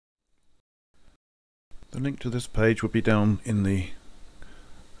link to this page will be down in the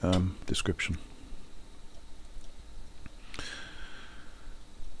description.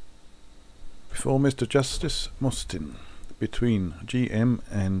 Before Mr Justice Mostyn, between GM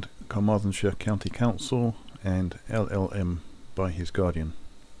and Carmarthenshire County Council and LLM by his guardian.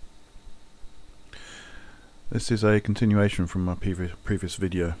 This is a continuation from my previous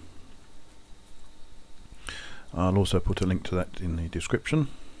video. I'll also put a link to that in the description,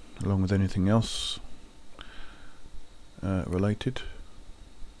 along with anything else related.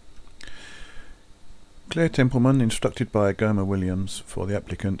 Claire Templeman, instructed by Gomer Williams for the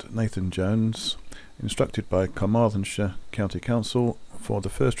applicant Nathan Jones, instructed by Carmarthenshire County Council for the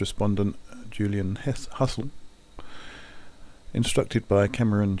first respondent Julian Hussle, instructed by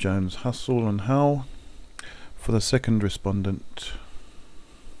Cameron Jones Hussle and Howe for the second respondent.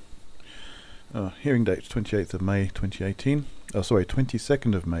 Hearing date 28th of May 2018. Sorry,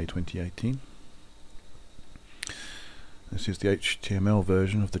 22nd of May 2018. This is the HTML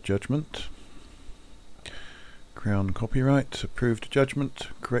version of the judgment. Crown copyright, approved judgment,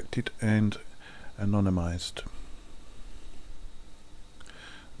 corrected and anonymized.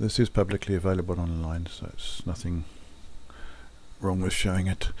 This is publicly available online, so it's nothing wrong with showing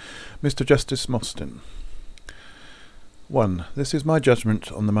it. Mr Justice Mostyn. 1. This is my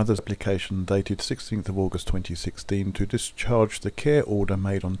judgment on the mother's application dated 16th of August 2016 to discharge the care order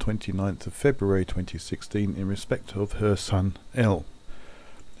made on 29th of February 2016 in respect of her son L,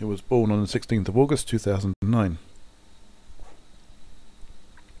 who was born on the 16th of August 2009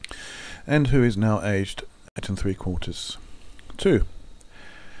 and who is now aged 8 3/4. 2.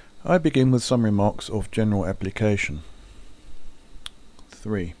 I begin with some remarks of general application.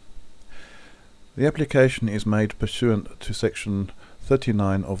 3. The application is made pursuant to Section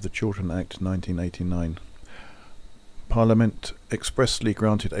 39 of the Children Act 1989. Parliament expressly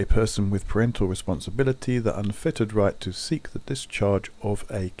granted a person with parental responsibility the unfettered right to seek the discharge of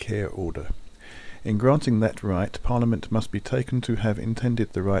a care order. In granting that right, Parliament must be taken to have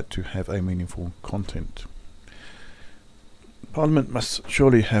intended the right to have a meaningful content. Parliament must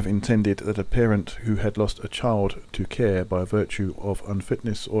surely have intended that a parent who had lost a child to care by virtue of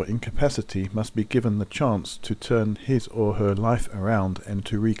unfitness or incapacity must be given the chance to turn his or her life around and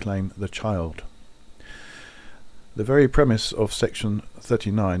to reclaim the child. The very premise of Section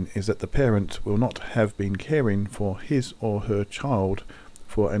 39 is that the parent will not have been caring for his or her child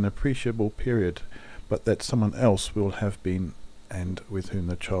for an appreciable period, but that someone else will have been, and with whom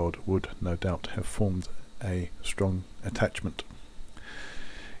the child would no doubt have formed a strong attachment.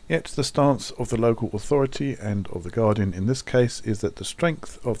 Yet the stance of the local authority and of the guardian in this case is that the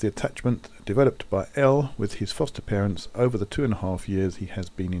strength of the attachment developed by L with his foster parents over the 2.5 years he has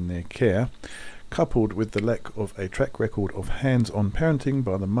been in their care, coupled with the lack of a track record of hands-on parenting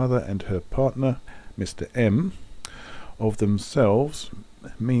by the mother and her partner, Mr M, of themselves,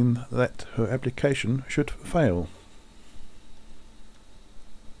 mean that her application should fail.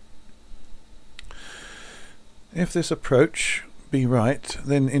 If this approach be right,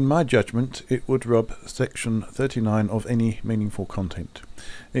 then in my judgment it would rob Section 39 of any meaningful content.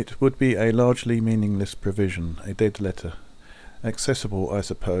 It would be a largely meaningless provision, a dead letter, accessible, I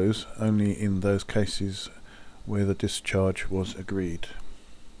suppose, only in those cases where the discharge was agreed.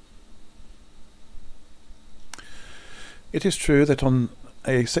 It is true that on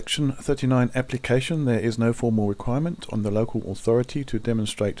a Section 39 application there is no formal requirement on the local authority to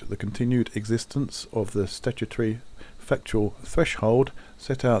demonstrate the continued existence of the statutory factual threshold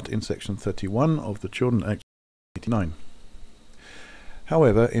set out in Section 31 of the Children Act 1989.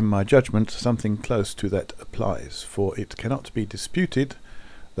 However, in my judgment, something close to that applies, for it cannot be disputed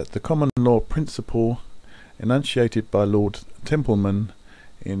that the common law principle enunciated by Lord Templeman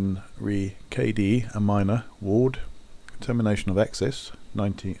in Re KD, a minor, Ward, Termination of Access,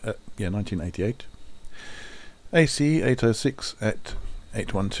 1988, AC 806 at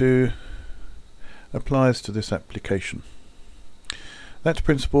 812, applies to this application. That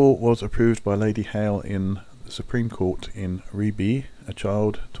principle was approved by Lady Hale in the Supreme Court in Re B, a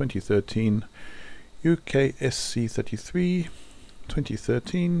child, 2013, UKSC 33,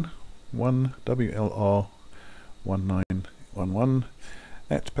 2013, 1 WLR 1911,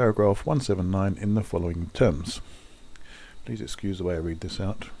 at paragraph 179 in the following terms. Please excuse the way I read this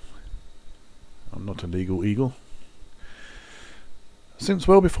out. I'm not a legal eagle. Since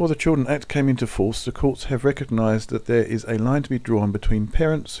well before the Children Act came into force, the courts have recognised that there is a line to be drawn between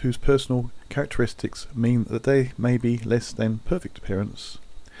parents whose personal characteristics mean that they may be less than perfect parents,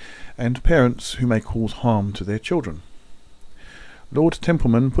 and parents who may cause harm to their children. Lord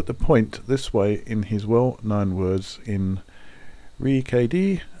Templeman put the point this way in his well-known words in Re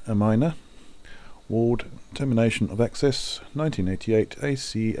KD, a minor, Ward, Termination of Access, 1988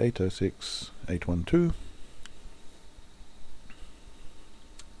 AC 806 812.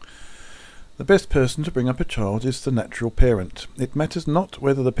 The best person to bring up a child is the natural parent. It matters not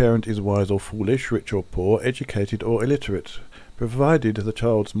whether the parent is wise or foolish, rich or poor, educated or illiterate, provided the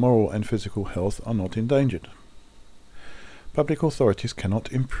child's moral and physical health are not endangered. Public authorities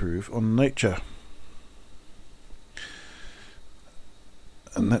cannot improve on nature.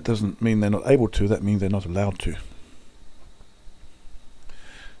 And that doesn't mean they're not able to, that means they're not allowed to.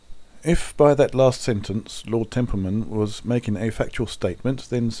 If by that last sentence Lord Templeman was making a factual statement,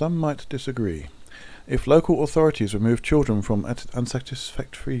 then some might disagree. If local authorities remove children from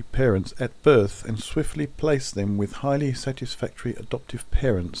unsatisfactory parents at birth and swiftly place them with highly satisfactory adoptive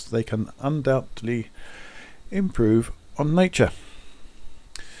parents, they can undoubtedly improve on nature.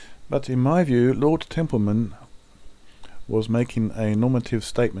 But in my view, Lord Templeman was making a normative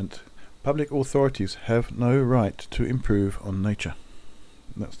statement. Public authorities have no right to improve on nature.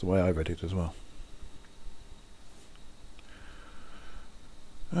 That's the way I read it as well.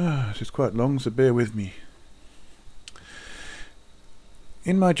 It is quite long, so bear with me.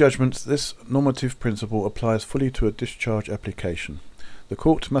 In my judgment, this normative principle applies fully to a discharge application. The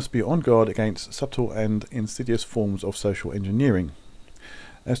court must be on guard against subtle and insidious forms of social engineering,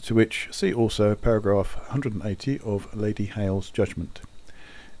 as to which see also paragraph 180 of Lady Hale's judgment,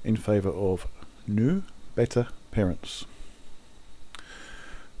 in favour of new, better parents.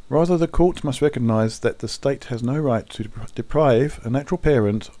 Rather, the court must recognise that the state has no right to deprive a natural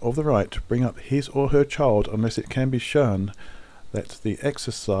parent of the right to bring up his or her child unless it can be shown that the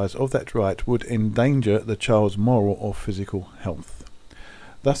exercise of that right would endanger the child's moral or physical health.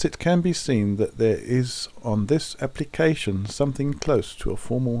 Thus it can be seen that there is on this application something close to a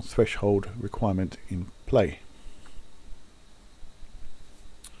formal threshold requirement in play.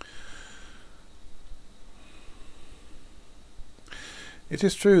 It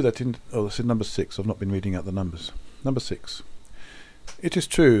is true that this is number 6, I've not been reading out the numbers. Number 6. It is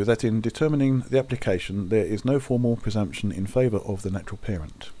true that in determining the application there is no formal presumption in favour of the natural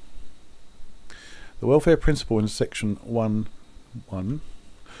parent. The welfare principle in section 1.1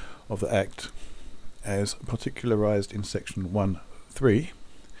 of the Act, as particularised in section 1.3,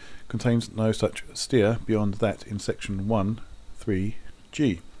 contains no such steer beyond that in section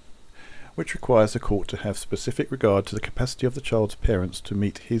 1.3g. which requires the court to have specific regard to the capacity of the child's parents to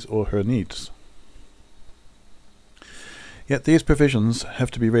meet his or her needs. Yet these provisions have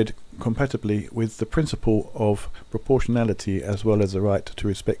to be read compatibly with the principle of proportionality as well as the right to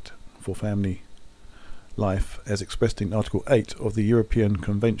respect for family life as expressed in Article 8 of the European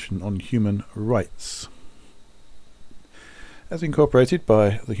Convention on Human Rights, as incorporated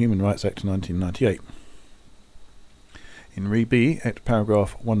by the Human Rights Act 1998. In Re B, at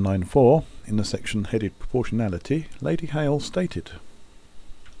paragraph 194, in the section headed Proportionality, Lady Hale stated,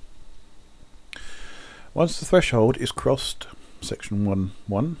 once the threshold is crossed, section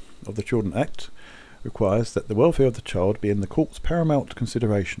 1.1 of the Children Act requires that the welfare of the child be in the court's paramount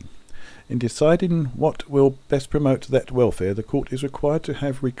consideration. In deciding what will best promote that welfare, the court is required to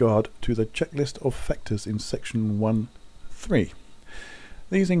have regard to the checklist of factors in section 1.3.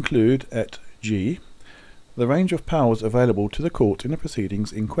 These include, at G, the range of powers available to the court in the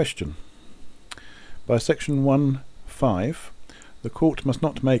proceedings in question. By section 1.5, the court must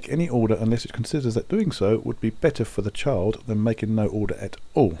not make any order unless it considers that doing so would be better for the child than making no order at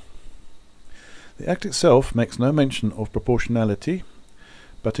all. The Act itself makes no mention of proportionality,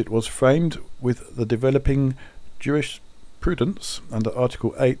 but it was framed with the developing jurisprudence under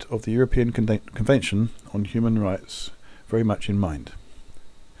Article 8 of the European Convention on Human Rights very much in mind.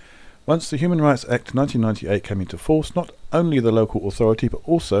 Once the Human Rights Act 1998 came into force, not only the local authority but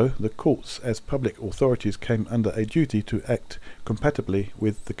also the courts as public authorities came under a duty to act compatibly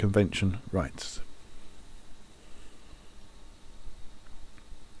with the Convention rights.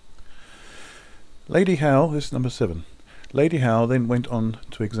 Lady Hale, this is number 7. Lady Hale then went on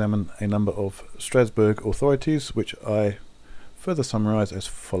to examine a number of Strasbourg authorities, which I further summarise as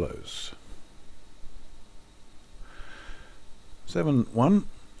follows. 7.1.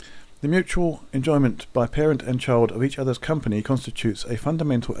 The mutual enjoyment by parent and child of each other's company constitutes a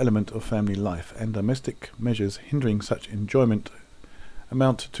fundamental element of family life, and domestic measures hindering such enjoyment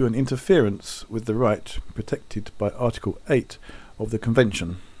amount to an interference with the right protected by Article 8 of the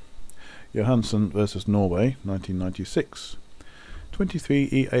Convention. Johansson v. Norway, 1996, 23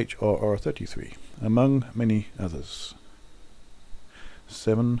 EHRR 33, among many others.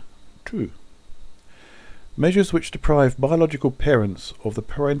 7.2. Measures which deprive biological parents of the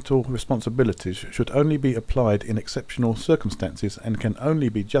parental responsibilities should only be applied in exceptional circumstances and can only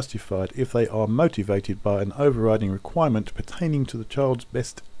be justified if they are motivated by an overriding requirement pertaining to the child's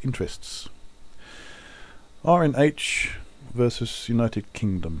best interests. R&H versus United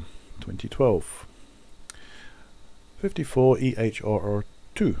Kingdom, 2012. 54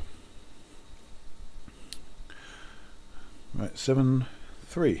 EHRR2. Right,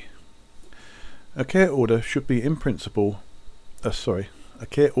 7.3. A care order should be in principle a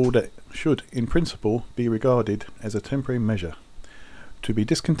care order should in principle be regarded as a temporary measure, to be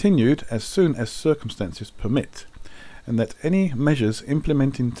discontinued as soon as circumstances permit, and that any measures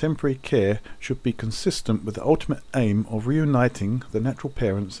implementing temporary care should be consistent with the ultimate aim of reuniting the natural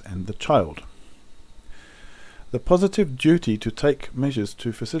parents and the child. The positive duty to take measures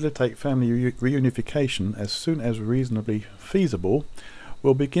to facilitate family reunification as soon as reasonably feasible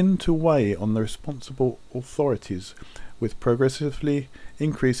will begin to weigh on the responsible authorities with progressively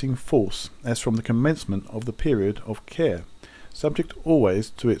increasing force as from the commencement of the period of care, subject always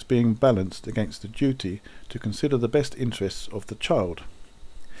to its being balanced against the duty to consider the best interests of the child.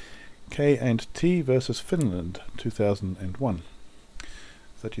 K&T versus Finland, 2001.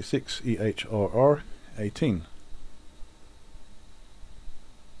 36 EHRR 18.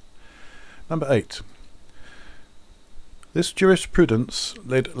 Number 8. This jurisprudence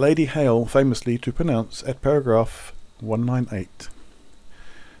led Lady Hale famously to pronounce at paragraph 198.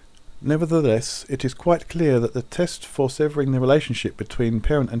 Nevertheless, it is quite clear that the test for severing the relationship between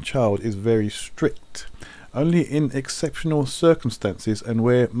parent and child is very strict. Only in exceptional circumstances and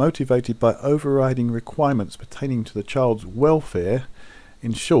where motivated by overriding requirements pertaining to the child's welfare,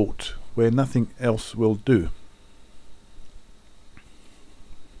 in short, where nothing else will do.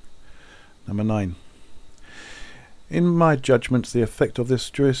 Number 9. In my judgment, the effect of this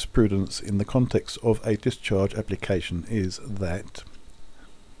jurisprudence in the context of a discharge application is that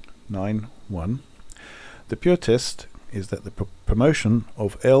 9.1. The pure test is that the promotion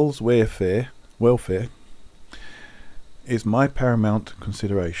of L's welfare is my paramount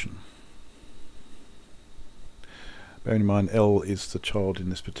consideration. Bearing in mind L is the child in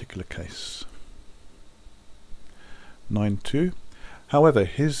this particular case. 9.2. However,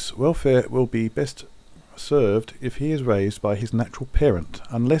 his welfare will be best served if he is raised by his natural parent,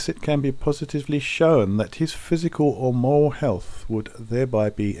 unless it can be positively shown that his physical or moral health would thereby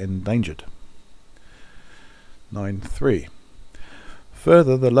be endangered. 9.3.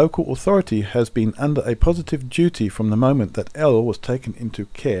 Further, the local authority has been under a positive duty from the moment that L was taken into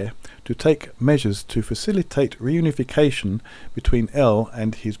care to take measures to facilitate reunification between L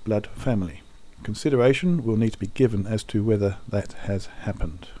and his blood family. Consideration will need to be given as to whether that has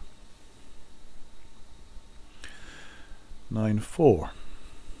happened. 9.4.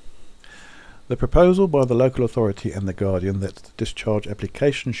 The proposal by the local authority and the guardian that the discharge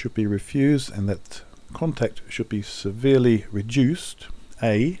application should be refused and that contact should be severely reduced,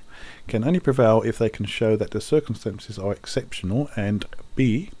 A, can only prevail if they can show that the circumstances are exceptional, and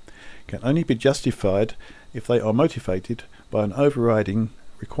B, can only be justified if they are motivated by an overriding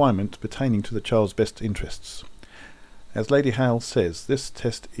requirement pertaining to the child's best interests. As Lady Hale says, this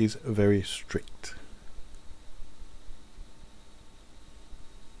test is very strict.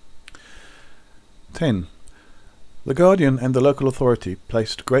 10. The guardian and the local authority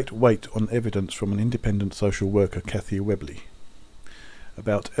placed great weight on evidence from an independent social worker, Cathy Webley,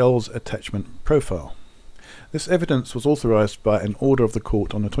 about L's attachment profile. This evidence was authorised by an order of the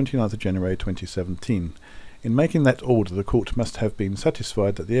court on the 29th of January 2017. In making that order, the court must have been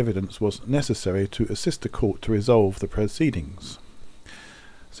satisfied that the evidence was necessary to assist the court to resolve the proceedings.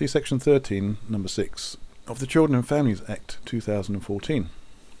 See Section 13, Number 6, of the Children and Families Act 2014.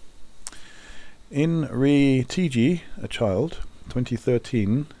 In Re TG, a child,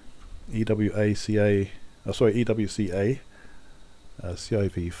 2013, EWCA,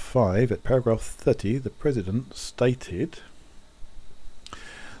 CIV 5, at paragraph 30, the President stated,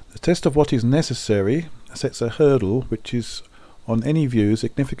 "The test of what is necessary sets a hurdle which is on any view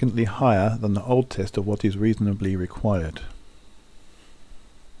significantly higher than the old test of what is reasonably required."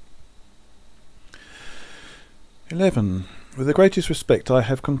 11. With the greatest respect, I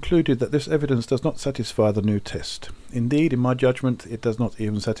have concluded that this evidence does not satisfy the new test. Indeed, in my judgment, it does not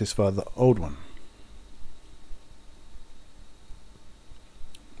even satisfy the old one.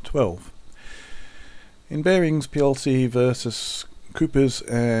 12. In Bearings plc versus Coopers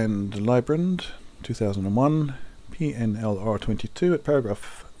and Librand, 2001, PNLR 22, at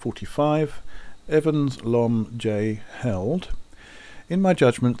paragraph 45, Evans Lom J. held, In my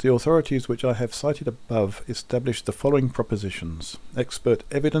judgment, the authorities which I have cited above establish the following propositions. Expert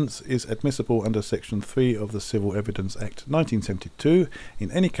evidence is admissible under Section 3 of the Civil Evidence Act 1972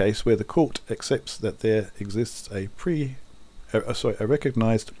 in any case where the court accepts that there exists a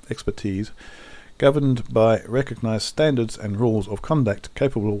recognised expertise governed by recognised standards and rules of conduct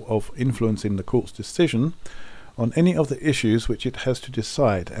capable of influencing the court's decision on any of the issues which it has to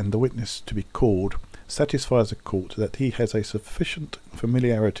decide, and the witness to be called satisfies the court that he has a sufficient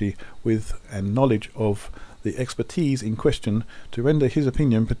familiarity with and knowledge of the expertise in question to render his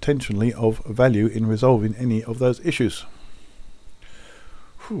opinion potentially of value in resolving any of those issues.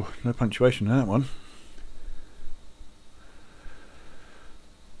 Whew, no punctuation in that one.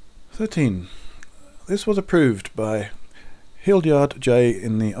 13. This was approved by Hildyard J.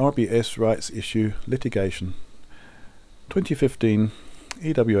 in the RBS Rights Issue Litigation 2015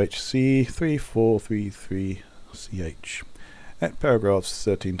 EWHC 3433CH. At paragraphs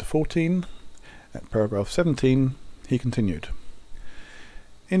 13 to 14, at paragraph 17, he continued.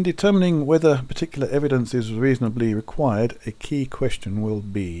 In determining whether particular evidence is reasonably required, a key question will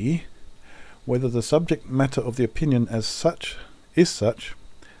be whether the subject matter of the opinion as such is such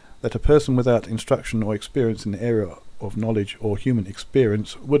that a person without instruction or experience in the area of knowledge or human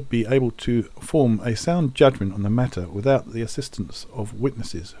experience would be able to form a sound judgment on the matter without the assistance of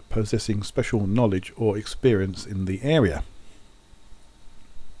witnesses possessing special knowledge or experience in the area.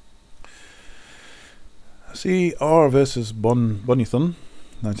 See R versus Bonithon,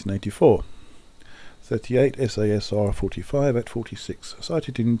 1984, 38 SASR 45 at 46,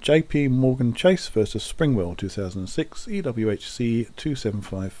 cited in JP Morgan Chase versus Springwell, 2006, EWHC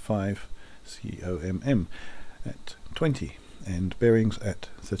 2755 COMM at 20 and bearings at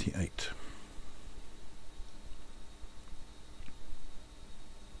 38.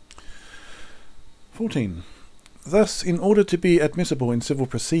 Thus, in order to be admissible in civil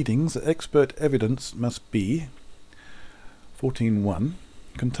proceedings, expert evidence must be 14.1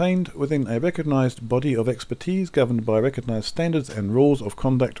 contained within a recognised body of expertise governed by recognised standards and rules of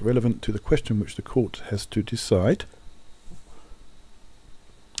conduct relevant to the question which the court has to decide,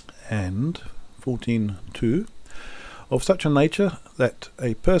 and 14.2 of such a nature that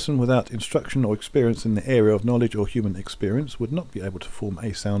a person without instruction or experience in the area of knowledge or human experience would not be able to form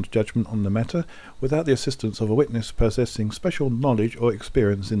a sound judgment on the matter without the assistance of a witness possessing special knowledge or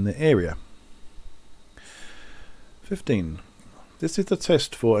experience in the area. 15. This is the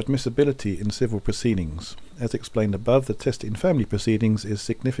test for admissibility in civil proceedings. As explained above, the test in family proceedings is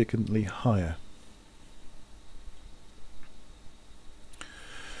significantly higher.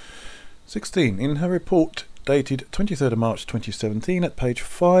 16. In her report dated 23rd of March 2017 at page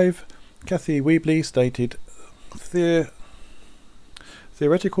 5, Kathy Weebley stated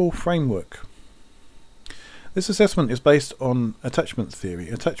theoretical framework. This assessment is based on attachment theory.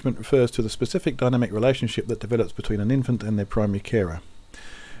 Attachment refers to the specific dynamic relationship that develops between an infant and their primary carer.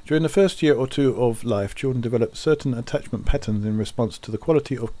 During the first year or two of life, children develop certain attachment patterns in response to the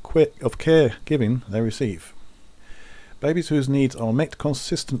quality of care giving they receive. Babies whose needs are met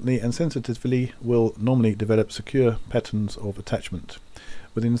consistently and sensitively will normally develop secure patterns of attachment.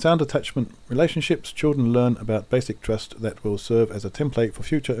 Within sound attachment relationships, children learn about basic trust that will serve as a template for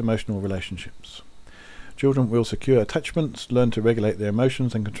future emotional relationships. Children will secure attachments, learn to regulate their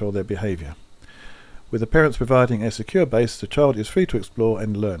emotions and control their behaviour. With the parents providing a secure base, the child is free to explore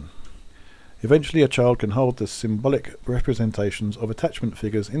and learn. Eventually, a child can hold the symbolic representations of attachment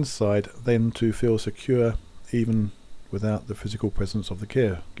figures inside them to feel secure even without the physical presence of the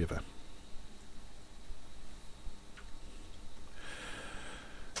caregiver.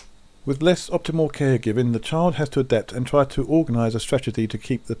 With less optimal caregiving, the child has to adapt and try to organise a strategy to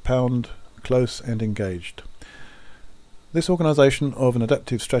keep the parent close and engaged. This organisation of an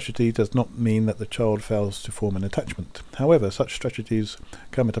adaptive strategy does not mean that the child fails to form an attachment. However, such strategies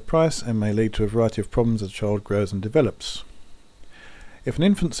come at a price and may lead to a variety of problems as the child grows and develops. If an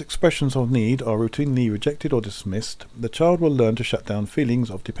infant's expressions of need are routinely rejected or dismissed, the child will learn to shut down feelings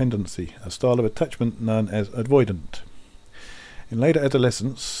of dependency, a style of attachment known as avoidant. In later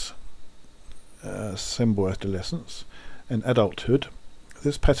adolescence, semboadolescence, and adulthood,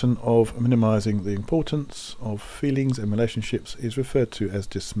 this pattern of minimizing the importance of feelings and relationships is referred to as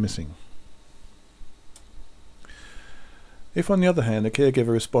dismissing. If, on the other hand, the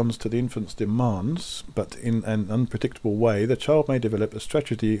caregiver responds to the infant's demands, but in an unpredictable way, the child may develop a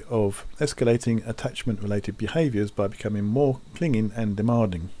strategy of escalating attachment-related behaviours by becoming more clinging and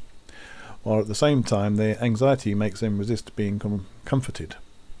demanding, while at the same time their anxiety makes them resist being comforted.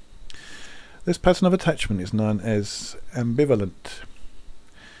 This pattern of attachment is known as ambivalent.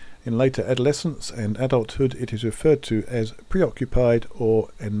 In later adolescence and adulthood, it is referred to as preoccupied or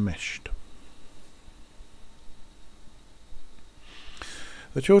enmeshed.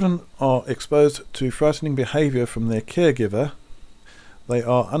 The children are exposed to frightening behaviour from their caregiver. They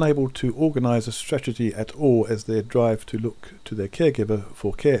are unable to organise a strategy at all, as their drive to look to their caregiver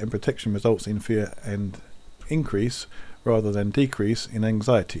for care and protection results in fear and increase, rather than decrease, in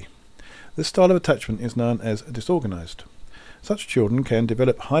anxiety. This style of attachment is known as disorganised. Such children can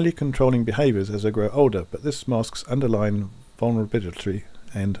develop highly controlling behaviours as they grow older, but this masks underlying vulnerability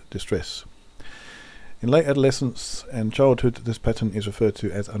and distress. In late adolescence and childhood, this pattern is referred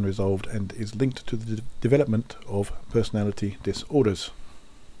to as unresolved and is linked to the development of personality disorders.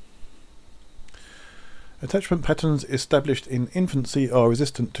 Attachment patterns established in infancy are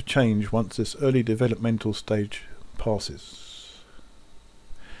resistant to change once this early developmental stage passes,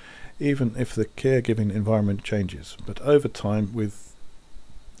 even if the caregiving environment changes. But over time, with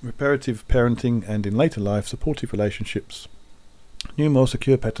reparative parenting and in later life supportive relationships, new, more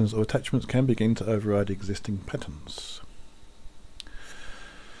secure patterns of attachments can begin to override existing patterns.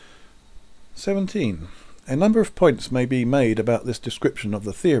 17. A number of points may be made about this description of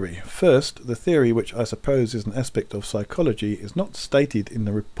the theory. First, the theory, which I suppose is an aspect of psychology, is not stated in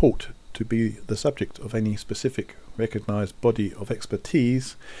the report to be the subject of any specific recognised body of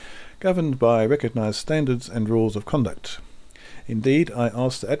expertise, governed by recognised standards and rules of conduct. Indeed, I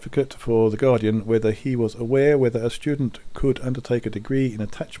asked the advocate for the Guardian whether he was aware whether a student could undertake a degree in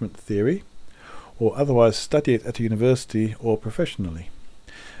attachment theory, or otherwise study it at a university or professionally.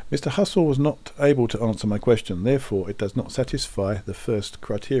 Mr. Hussell was not able to answer my question, therefore it does not satisfy the first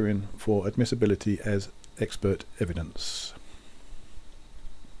criterion for admissibility as expert evidence.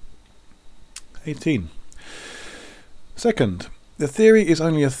 18. Second, the theory is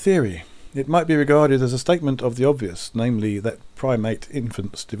only a theory. It might be regarded as a statement of the obvious, namely that primate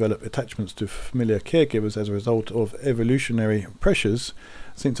infants develop attachments to familiar caregivers as a result of evolutionary pressures,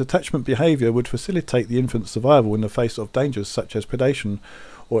 since attachment behaviour would facilitate the infant's survival in the face of dangers such as predation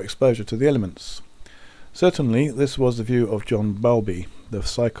or exposure to the elements. Certainly, this was the view of John Bowlby, the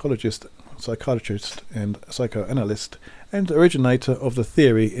psychiatrist and psychoanalyst, and originator of the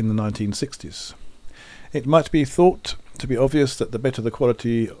theory in the 1960s. It might be thought to be obvious that the better the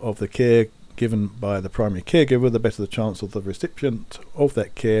quality of the care given by the primary caregiver, the better the chance of the recipient of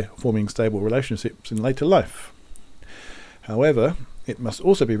that care forming stable relationships in later life. However, it must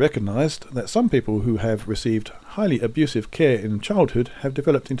also be recognised that some people who have received highly abusive care in childhood have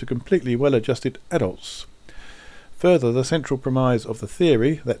developed into completely well-adjusted adults. Further, the central premise of the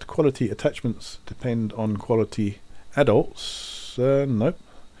theory that quality attachments depend on quality adults... no,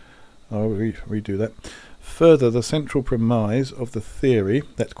 I'll redo that. Further, the central premise of the theory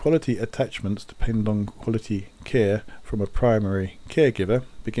that quality attachments depend on quality care from a primary caregiver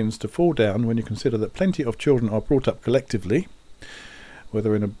begins to fall down when you consider that plenty of children are brought up collectively,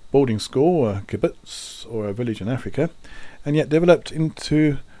 whether in a boarding school, a kibbutz, or a village in Africa, and yet developed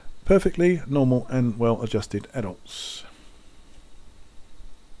into perfectly normal and well-adjusted adults.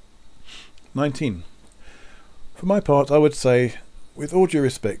 19. For my part, I would say, with all due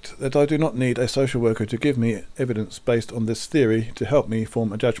respect, that I do not need a social worker to give me evidence based on this theory to help me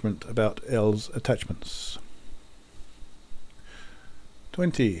form a judgment about L's attachments.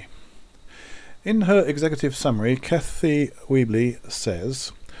 20. In her executive summary, Kathy Weebley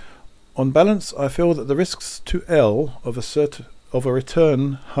says, "On balance, I feel that the risks to L of a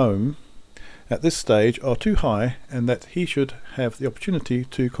return home at this stage are too high, and that he should have the opportunity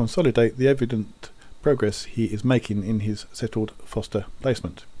to consolidate the evident progress he is making in his settled foster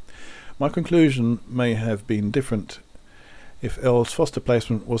placement. My conclusion may have been different if L's foster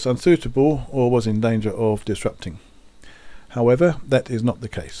placement was unsuitable or was in danger of disrupting. However, that is not the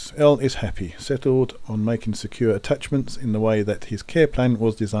case. L is happy, settled on making secure attachments in the way that his care plan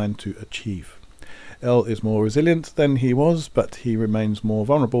was designed to achieve. L is more resilient than he was, but he remains more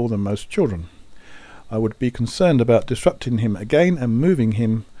vulnerable than most children. I would be concerned about disrupting him again and moving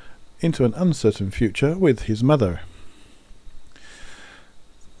him into an uncertain future with his mother."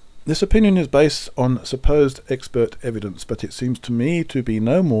 This opinion is based on supposed expert evidence, but it seems to me to be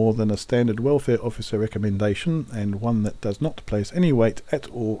no more than a standard welfare officer recommendation, and one that does not place any weight at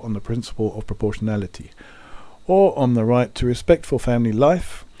all on the principle of proportionality, or on the right to respect for family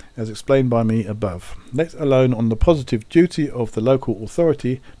life, as explained by me above, let alone on the positive duty of the local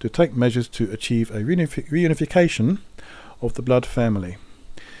authority to take measures to achieve a reunification of the blood family.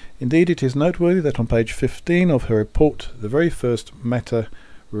 Indeed, it is noteworthy that on page 15 of her report, the very first matter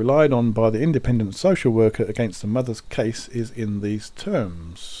relied on by the independent social worker against the mother's case is in these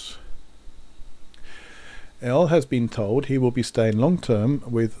terms: L has been told he will be staying long term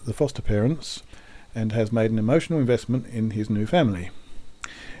with the foster parents and has made an emotional investment in his new family.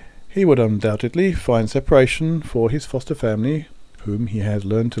 He would undoubtedly find separation for his foster family, whom he has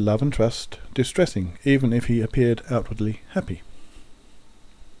learned to love and trust, distressing, even if he appeared outwardly happy.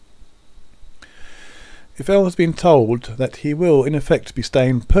 If L has been told that he will in effect be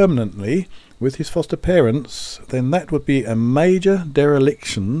staying permanently with his foster parents, then that would be a major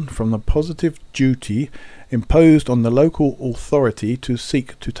dereliction from the positive duty imposed on the local authority to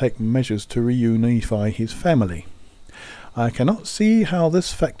seek to take measures to reunify his family. I cannot see how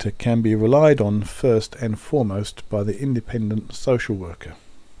this factor can be relied on first and foremost by the independent social worker.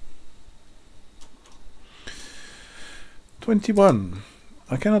 21.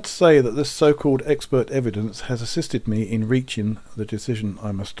 I cannot say that this so-called expert evidence has assisted me in reaching the decision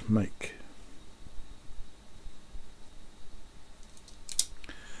I must make.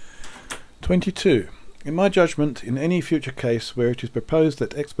 22. In my judgment, in any future case where it is proposed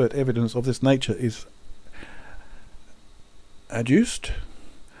that expert evidence of this nature is adduced,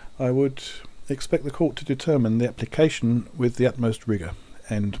 I would expect the court to determine the application with the utmost rigour,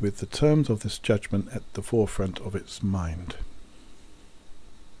 and with the terms of this judgment at the forefront of its mind.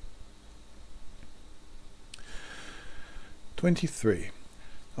 23.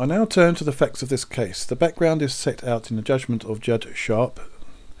 I now turn to the facts of this case. The background is set out in the judgment of Judge Sharp,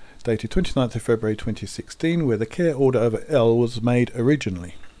 dated 29th of February 2016, where the care order over L was made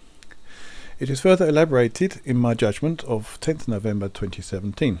originally. It is further elaborated in my judgment of 10th November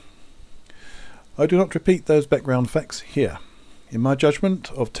 2017. I do not repeat those background facts here. In my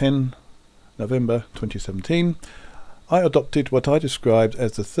judgment of 10 November 2017, I adopted what I described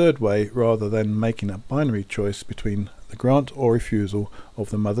as the third way rather than making a binary choice between the grant or refusal of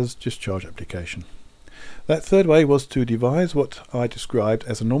the mother's discharge application. That third way was to devise what I described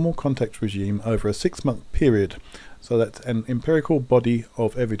as a normal contact regime over a 6-month period, so that an empirical body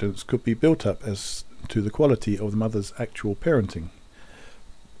of evidence could be built up as to the quality of the mother's actual parenting.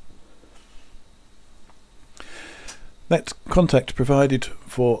 That contact provided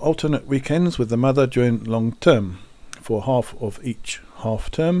for alternate weekends with the mother during long term, for half of each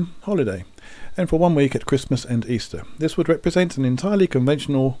half-term holiday, and for 1 week at Christmas and Easter. This would represent an entirely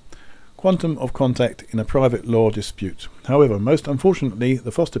conventional quantum of contact in a private law dispute. However, most unfortunately,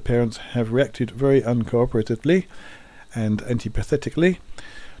 the foster parents have reacted very uncooperatively and antipathetically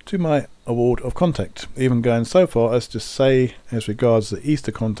to my award of contact, even going so far as to say, as regards the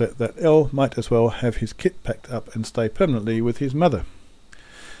Easter contact, that L might as well have his kit packed up and stay permanently with his mother.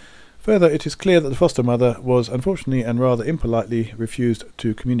 Further, it is clear that the foster mother was unfortunately and rather impolitely refused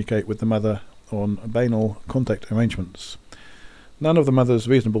to communicate with the mother on banal contact arrangements. None of the mother's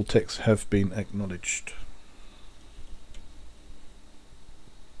reasonable texts have been acknowledged.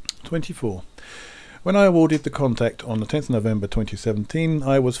 24. When I awarded the contact on the 10th November 2017,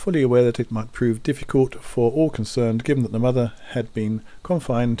 I was fully aware that it might prove difficult for all concerned, given that the mother had been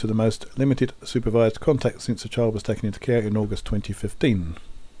confined to the most limited supervised contact since the child was taken into care in August 2015.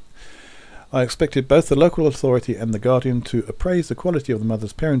 I expected both the local authority and the guardian to appraise the quality of the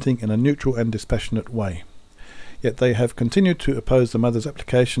mother's parenting in a neutral and dispassionate way. Yet they have continued to oppose the mother's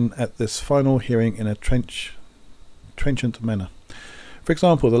application at this final hearing in a trenchant manner. For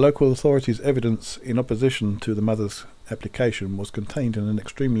example, the local authority's evidence in opposition to the mother's application was contained in an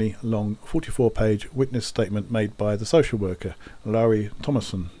extremely long 44-page witness statement made by the social worker, Larry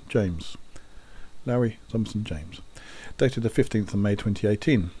Thomason James, dated the 15th of May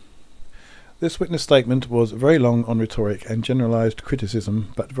 2018. This witness statement was very long on rhetoric and generalized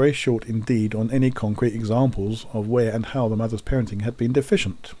criticism, but very short indeed on any concrete examples of where and how the mother's parenting had been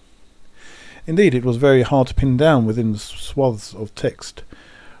deficient. Indeed, it was very hard to pin down within the swaths of text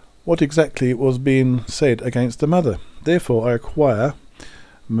what exactly was being said against the mother. Therefore, I require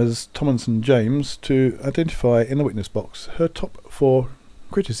Ms. Thomason James to identify in the witness box her top 4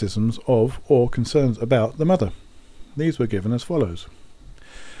 criticisms of or concerns about the mother. These were given as follows.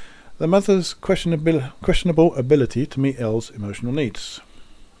 The mother's questionable ability to meet L's emotional needs.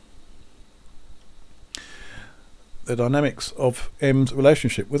 The dynamics of M's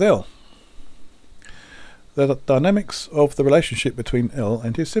relationship with L. The dynamics of the relationship between L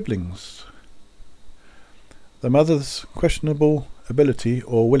and his siblings. The mother's questionable ability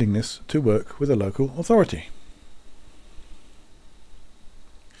or willingness to work with a local authority.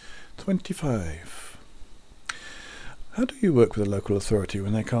 25. How do you work with a local authority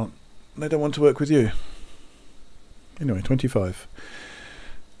when they don't want to work with you? Anyway, 25.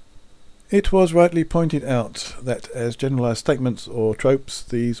 It was rightly pointed out that as generalized statements or tropes,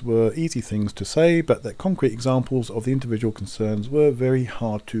 these were easy things to say, but that concrete examples of the individual concerns were very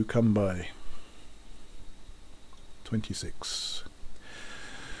hard to come by. 26.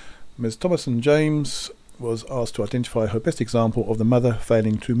 Ms. Thomason-James was asked to identify her best example of the mother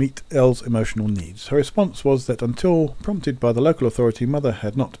failing to meet L's emotional needs. Her response was that until prompted by the local authority, mother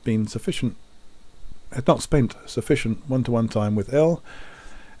had not spent sufficient one-to-one time with L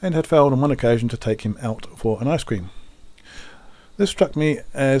and had failed on one occasion to take him out for an ice cream. This struck me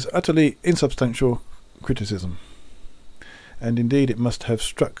as utterly insubstantial criticism, and indeed it must have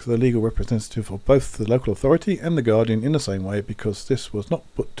struck the legal representative of both the local authority and the guardian in the same way, because this was not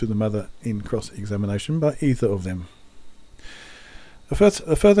put to the mother in cross-examination by either of them. A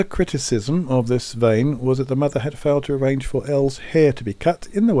further criticism of this vein was that the mother had failed to arrange for L's hair to be cut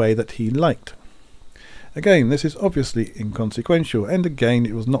in the way that he liked. Again, this is obviously inconsequential, and again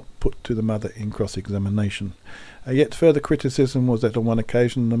it was not put to the mother in cross-examination. A yet further criticism was that on one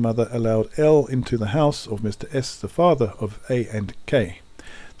occasion the mother allowed L into the house of Mr. S, the father of A and K.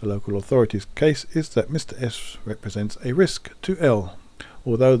 The local authority's case is that Mr. S represents a risk to L,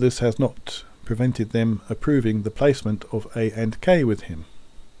 although this has not prevented them approving the placement of A and K with him.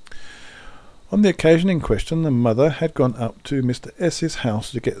 On the occasion in question, the mother had gone up to Mr. S's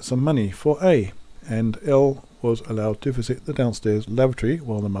house to get some money for A, and L was allowed to visit the downstairs lavatory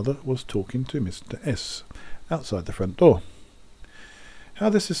while the mother was talking to Mr. S outside the front door. How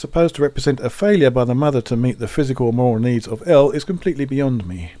this is supposed to represent a failure by the mother to meet the physical or moral needs of L is completely beyond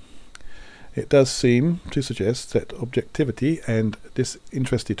me. It does seem to suggest that objectivity and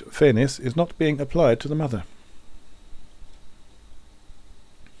disinterested fairness is not being applied to the mother.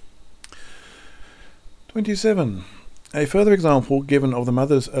 27. A further example given of the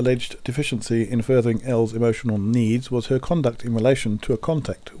mother's alleged deficiency in furthering L's emotional needs was her conduct in relation to a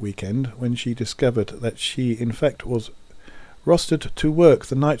contact weekend, when she discovered that she in fact was rostered to work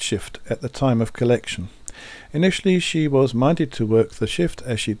the night shift at the time of collection. Initially she was minded to work the shift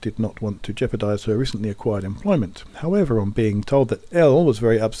as she did not want to jeopardize her recently acquired employment. However, on being told that L was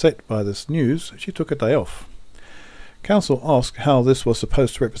very upset by this news, she took a day off. Counsel asked how this was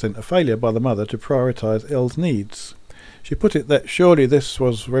supposed to represent a failure by the mother to prioritize L's needs. She put it that surely this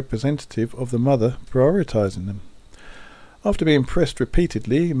was representative of the mother prioritizing them. After being pressed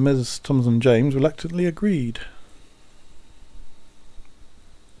repeatedly, Ms. Thomason-James reluctantly agreed.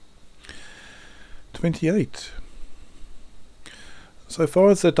 28. So far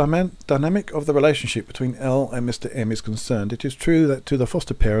as the dynamic of the relationship between L and Mr. M is concerned, it is true that to the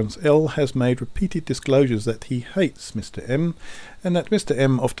foster parents L has made repeated disclosures that he hates Mr. M and that Mr.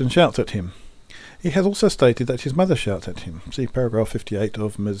 M often shouts at him. He has also stated that his mother shouts at him. See paragraph 58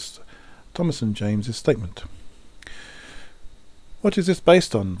 of Ms. Thomason-James's statement. What is this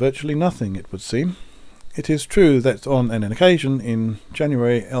based on? Virtually nothing, it would seem. It is true that on an occasion in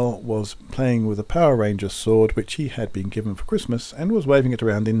January, L was playing with a Power Rangers sword which he had been given for Christmas and was waving it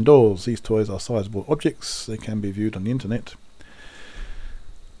around indoors. These toys are sizable objects. They can be viewed on the internet.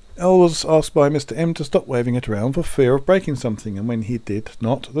 L was asked by Mr. M to stop waving it around for fear of breaking something, and when he did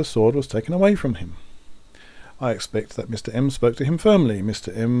not, the sword was taken away from him. I expect that Mr. M spoke to him firmly.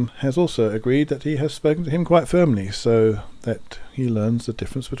 Mr. M has also agreed that he has spoken to him quite firmly, so that he learns the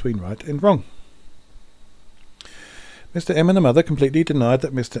difference between right and wrong. Mr. M and the mother completely denied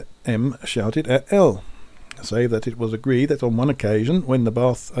that Mr. M shouted at L, save that it was agreed that on one occasion, when the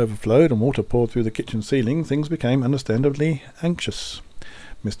bath overflowed and water poured through the kitchen ceiling, things became understandably anxious.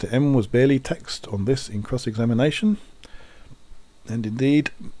 Mr. M was barely taxed on this in cross-examination, and indeed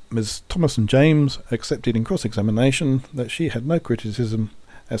Ms. Thomason-James accepted in cross-examination that she had no criticism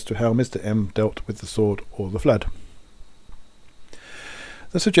as to how Mr. M dealt with the sword or the flood.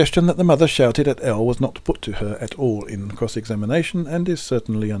 The suggestion that the mother shouted at L was not put to her at all in cross-examination and is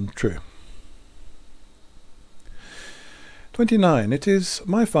certainly untrue. 29. It is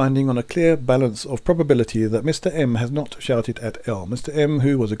my finding on a clear balance of probability that Mr. M has not shouted at L. Mr. M,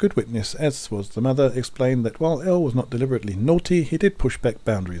 who was a good witness, as was the mother, explained that while L was not deliberately naughty, he did push back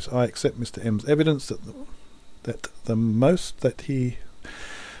boundaries. I accept Mr. M's evidence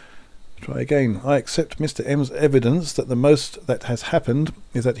I accept Mr. M's evidence that the most that has happened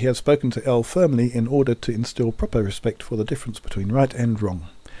is that he has spoken to L firmly in order to instill proper respect for the difference between right and wrong.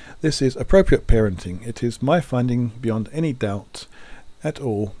 This is appropriate parenting. It is my finding beyond any doubt at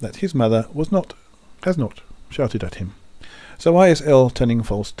all that his mother has not shouted at him. So why is L telling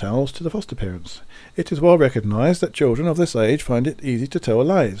false tales to the foster parents? It is well recognized that children of this age find it easy to tell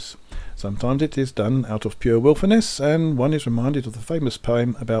lies. Sometimes it is done out of pure willfulness, and one is reminded of the famous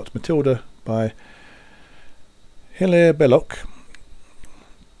poem about Matilda by Hilaire Belloc.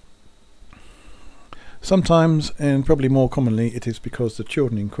 Sometimes, and probably more commonly, it is because the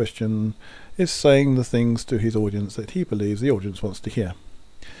children in question is saying the things to his audience that he believes the audience wants to hear.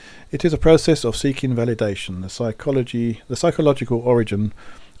 It is a process of seeking validation, the psychological origin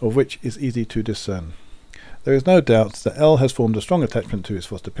of which is easy to discern. There is no doubt that L has formed a strong attachment to his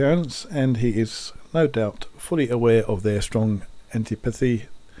foster parents, and he is no doubt fully aware of their strong antipathy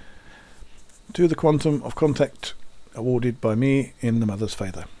to the quantum of contact awarded by me in the mother's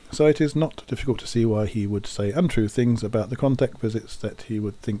favour. So it is not difficult to see why he would say untrue things about the contact visits that he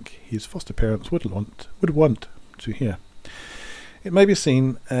would think his foster parents would want to hear. It may be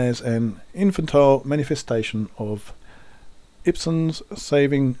seen as an infantile manifestation of Ibsen's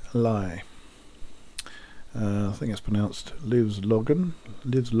saving lie. I think it's pronounced Logan.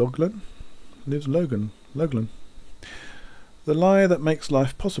 The lie that makes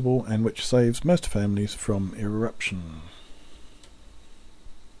life possible and which saves most families from eruption.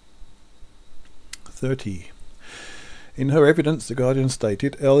 30. In her evidence, the Guardian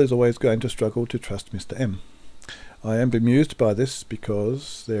stated, L is always going to struggle to trust Mr. M. I am bemused by this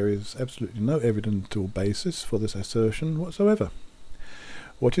because there is absolutely no evidential basis for this assertion whatsoever.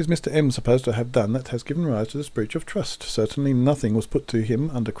 What is Mr. M supposed to have done that has given rise to this breach of trust? Certainly nothing was put to him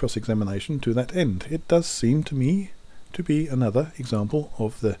under cross-examination to that end. It does seem to me to be another example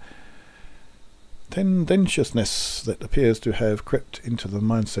of the tendentiousness that appears to have crept into the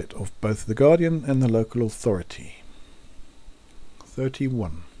mindset of both the Guardian and the local authority.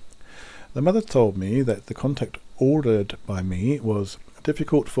 31. The mother told me that the contact ordered by me was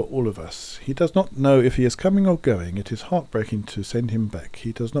difficult for all of us. He does not know if he is coming or going. It is heartbreaking to send him back.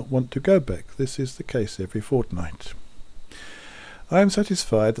 He does not want to go back. This is the case every fortnight. I am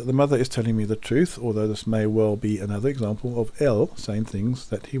satisfied that the mother is telling me the truth, although this may well be another example of L saying things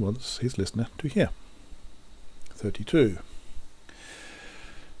that he wants his listener to hear. 32.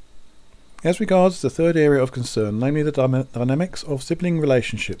 As regards the third area of concern, namely the dynamics of sibling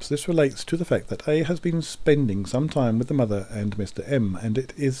relationships, this relates to the fact that A has been spending some time with the mother and Mr. M, and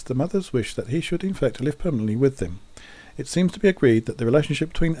it is the mother's wish that he should in fact live permanently with them. It seems to be agreed that the relationship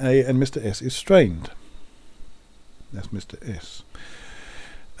between A and Mr. S is strained. That's Mr. S.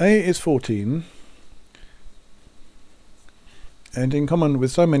 A is 14, and in common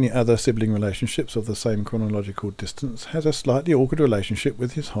with so many other sibling relationships of the same chronological distance, has a slightly awkward relationship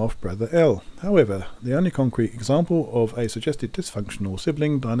with his half-brother L. However, the only concrete example of a suggested dysfunctional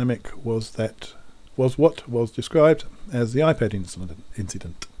sibling dynamic was what was described as the iPad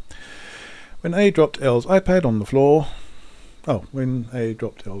incident. When A dropped L's iPad on the floor.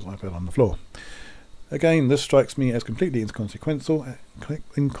 Again, this strikes me as completely inconsequential,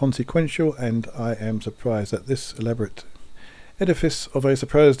 and I am surprised that this elaborate edifice of a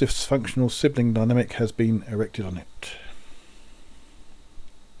supposed dysfunctional sibling dynamic has been erected on it.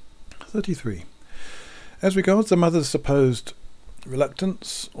 33. As regards the mother's supposed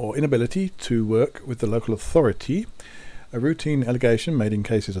reluctance or inability to work with the local authority, a routine allegation made in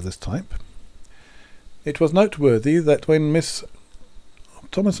cases of this type, it was noteworthy that when Miss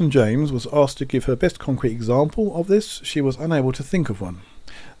Thomason James was asked to give her best concrete example of this, she was unable to think of one.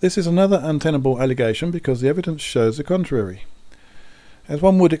 This is another untenable allegation because the evidence shows the contrary. As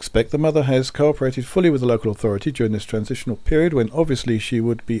one would expect, the mother has cooperated fully with the local authority during this transitional period when obviously she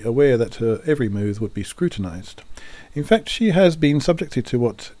would be aware that her every move would be scrutinised. In fact, she has been subjected to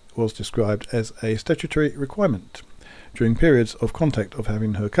what was described as a statutory requirement during periods of contact of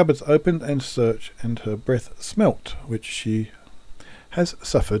having her cupboards opened and searched and her breath smelt, which she has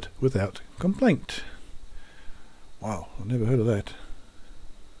suffered without complaint. Wow, I've never heard of that.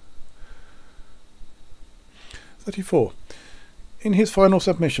 34. In his final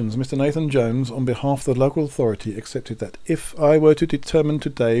submissions, Mr. Nathan Jones, on behalf of the local authority, accepted that if I were to determine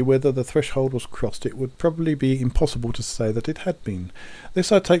today whether the threshold was crossed, it would probably be impossible to say that it had been.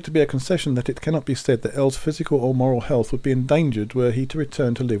 This I take to be a concession that it cannot be said that L's physical or moral health would be endangered were he to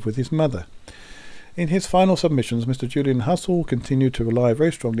return to live with his mother. In his final submissions, Mr. Julian Hussell continued to rely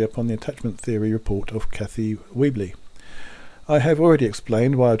very strongly upon the attachment theory report of Cathy Weebley. I have already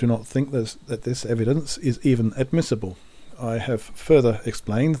explained why I do not think that this evidence is even admissible. I have further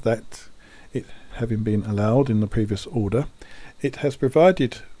explained that, it having been allowed in the previous order, it has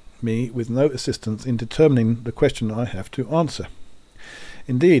provided me with no assistance in determining the question I have to answer.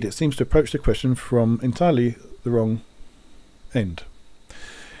 Indeed, it seems to approach the question from entirely the wrong end,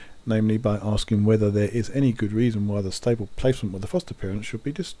 namely by asking whether there is any good reason why the stable placement of the foster parents should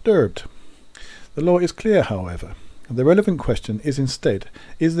be disturbed. The law is clear, however. The relevant question is instead,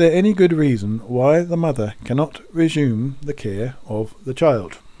 is there any good reason why the mother cannot resume the care of the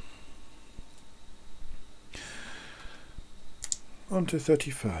child? On to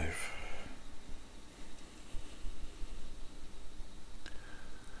 35.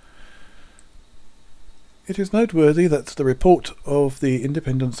 It is noteworthy that the report of the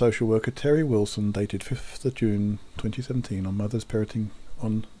independent social worker Terry Wilson, dated 5th of June 2017, on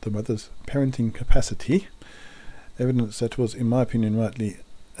the mother's parenting capacity, evidence that was, in my opinion, rightly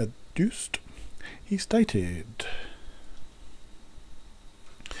adduced, he stated,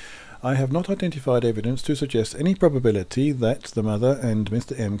 "I have not identified evidence to suggest any probability that the mother and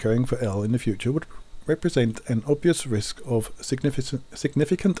Mr. M caring for L in the future would represent an obvious risk of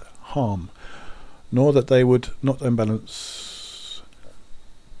significant harm, nor that they would not unbalance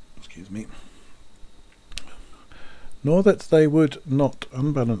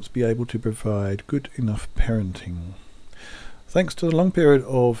be able to provide good enough parenting. Thanks to the long period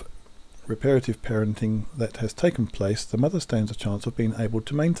of reparative parenting that has taken place, the mother stands a chance of being able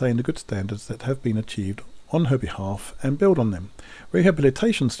to maintain the good standards that have been achieved on her behalf and build on them.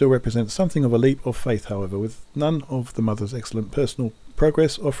 Rehabilitation still represents something of a leap of faith, however, with none of the mother's excellent personal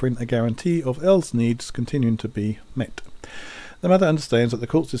progress offering a guarantee of L's needs continuing to be met. The mother understands that the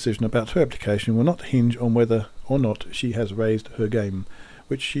court's decision about her application will not hinge on whether or not she has raised her game,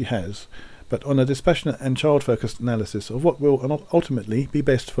 which she has, but on a dispassionate and child-focused analysis of what will ultimately be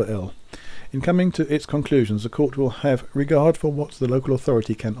best for L. In coming to its conclusions, the court will have regard for what the local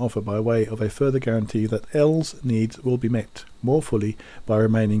authority can offer by way of a further guarantee that L's needs will be met more fully by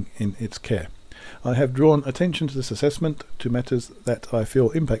remaining in its care. I have drawn attention to this assessment to matters that I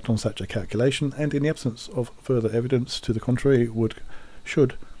feel impact on such a calculation, and in the absence of further evidence to the contrary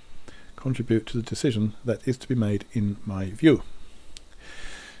should contribute to the decision that is to be made in my view.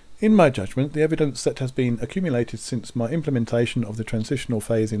 In my judgment, the evidence that has been accumulated since my implementation of the transitional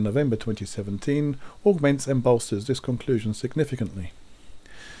phase in November 2017 augments and bolsters this conclusion significantly.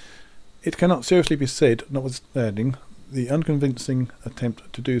 It cannot seriously be said, notwithstanding the unconvincing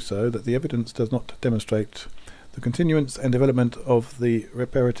attempt to do so, that the evidence does not demonstrate the continuance and development of the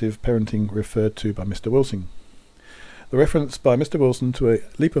reparative parenting referred to by Mr. Wilson. The reference by Mr. Wilson to a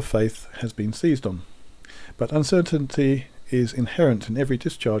leap of faith has been seized on, but uncertainty is inherent in every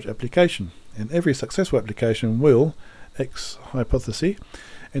discharge application, and every successful application will, ex hypothesi,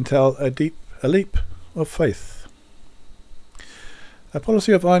 entail a leap of faith. A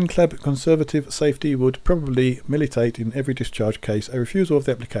policy of ironclad conservative safety would probably militate in every discharge case a refusal of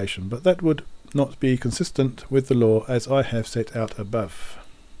the application, but that would not be consistent with the law as I have set out above.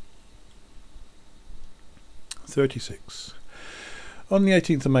 36. On the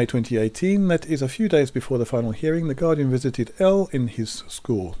 18th of May 2018, that is a few days before the final hearing, the guardian visited L in his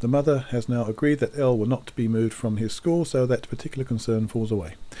school. The mother has now agreed that L will not be moved from his school, so that particular concern falls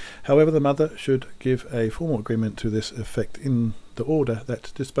away. However, the mother should give a formal agreement to this effect in the order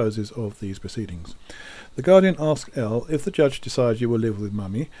that disposes of these proceedings. The guardian asked L, "If the judge decides you will live with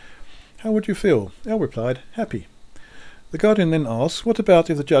mummy, how would you feel?" L replied, "Happy." The guardian then asked, "What about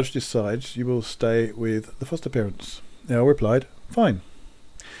if the judge decides you will stay with the foster parents?" L replied, "Fine."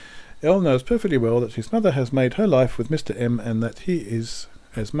 L knows perfectly well that his mother has made her life with Mr. M and that he is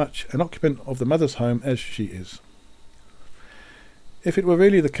as much an occupant of the mother's home as she is. If it were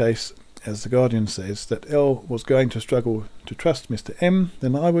really the case, as the guardian says, that L was going to struggle to trust Mr. M,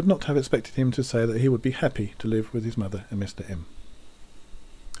 then I would not have expected him to say that he would be happy to live with his mother and Mr. M.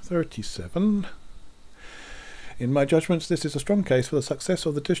 37. In my judgments, this is a strong case for the success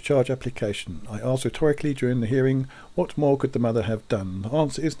of the discharge application. I asked rhetorically during the hearing, what more could the mother have done? The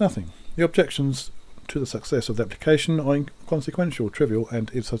answer is nothing. The objections to the success of the application are inconsequential, trivial, and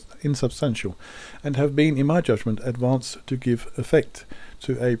insubstantial, and have been, in my judgment, advanced to give effect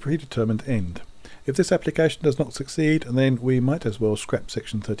to a predetermined end. If this application does not succeed, then we might as well scrap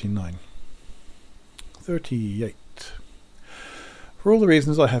section 39. 38. For all the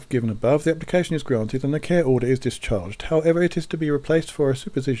reasons I have given above, the application is granted and the care order is discharged. However, it is to be replaced for a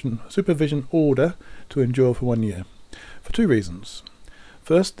supervision order to endure for 1 year. For two reasons.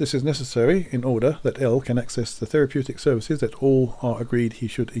 First, this is necessary in order that L can access the therapeutic services that all are agreed he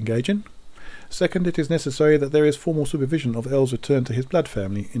should engage in. Second, it is necessary that there is formal supervision of L's return to his blood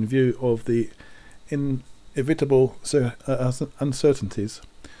family in view of the inevitable uncertainties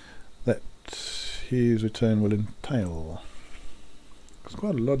that his return will entail. There's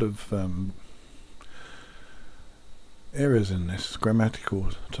quite a lot of errors in this, grammatical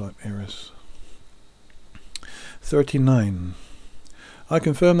type errors. 39. I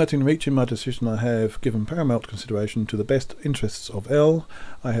confirm that in reaching my decision I have given paramount consideration to the best interests of L.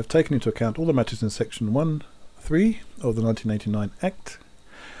 I have taken into account all the matters in section 1(3) of the 1989 Act.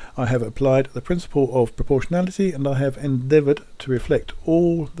 I have applied the principle of proportionality, and I have endeavoured to reflect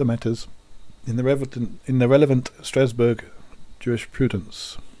all the matters in the relevant Strasbourg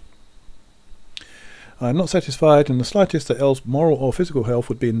jurisprudence. I am not satisfied in the slightest that L's moral or physical health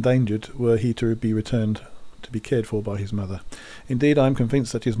would be endangered were he to be returned to be cared for by his mother. Indeed, I am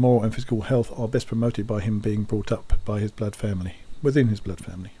convinced that his moral and physical health are best promoted by him being brought up by his blood family, within his blood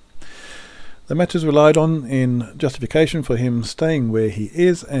family. The matters relied on in justification for him staying where he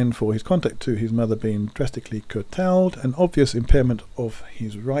is and for his contact to his mother being drastically curtailed, an obvious impairment of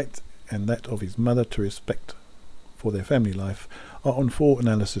his right and that of his mother to respect for their family life, are on full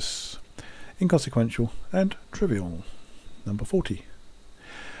analysis, inconsequential and trivial. Number 40.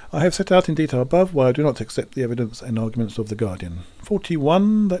 I have set out in detail above why I do not accept the evidence and arguments of the Guardian.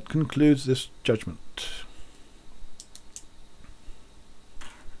 41. That concludes this judgment.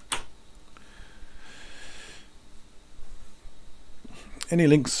 Any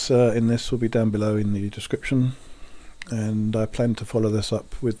links in this will be down below in the description, and I plan to follow this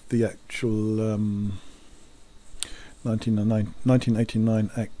up with the actual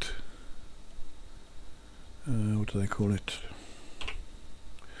 1989 Act. What do they call it?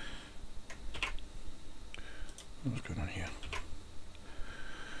 What's going on here?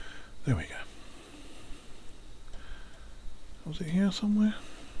 There we go. Was it here somewhere?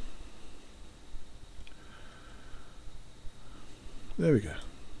 There we go.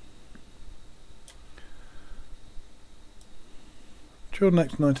 Children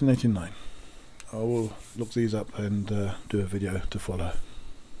Act 1989. I will look these up and do a video to follow.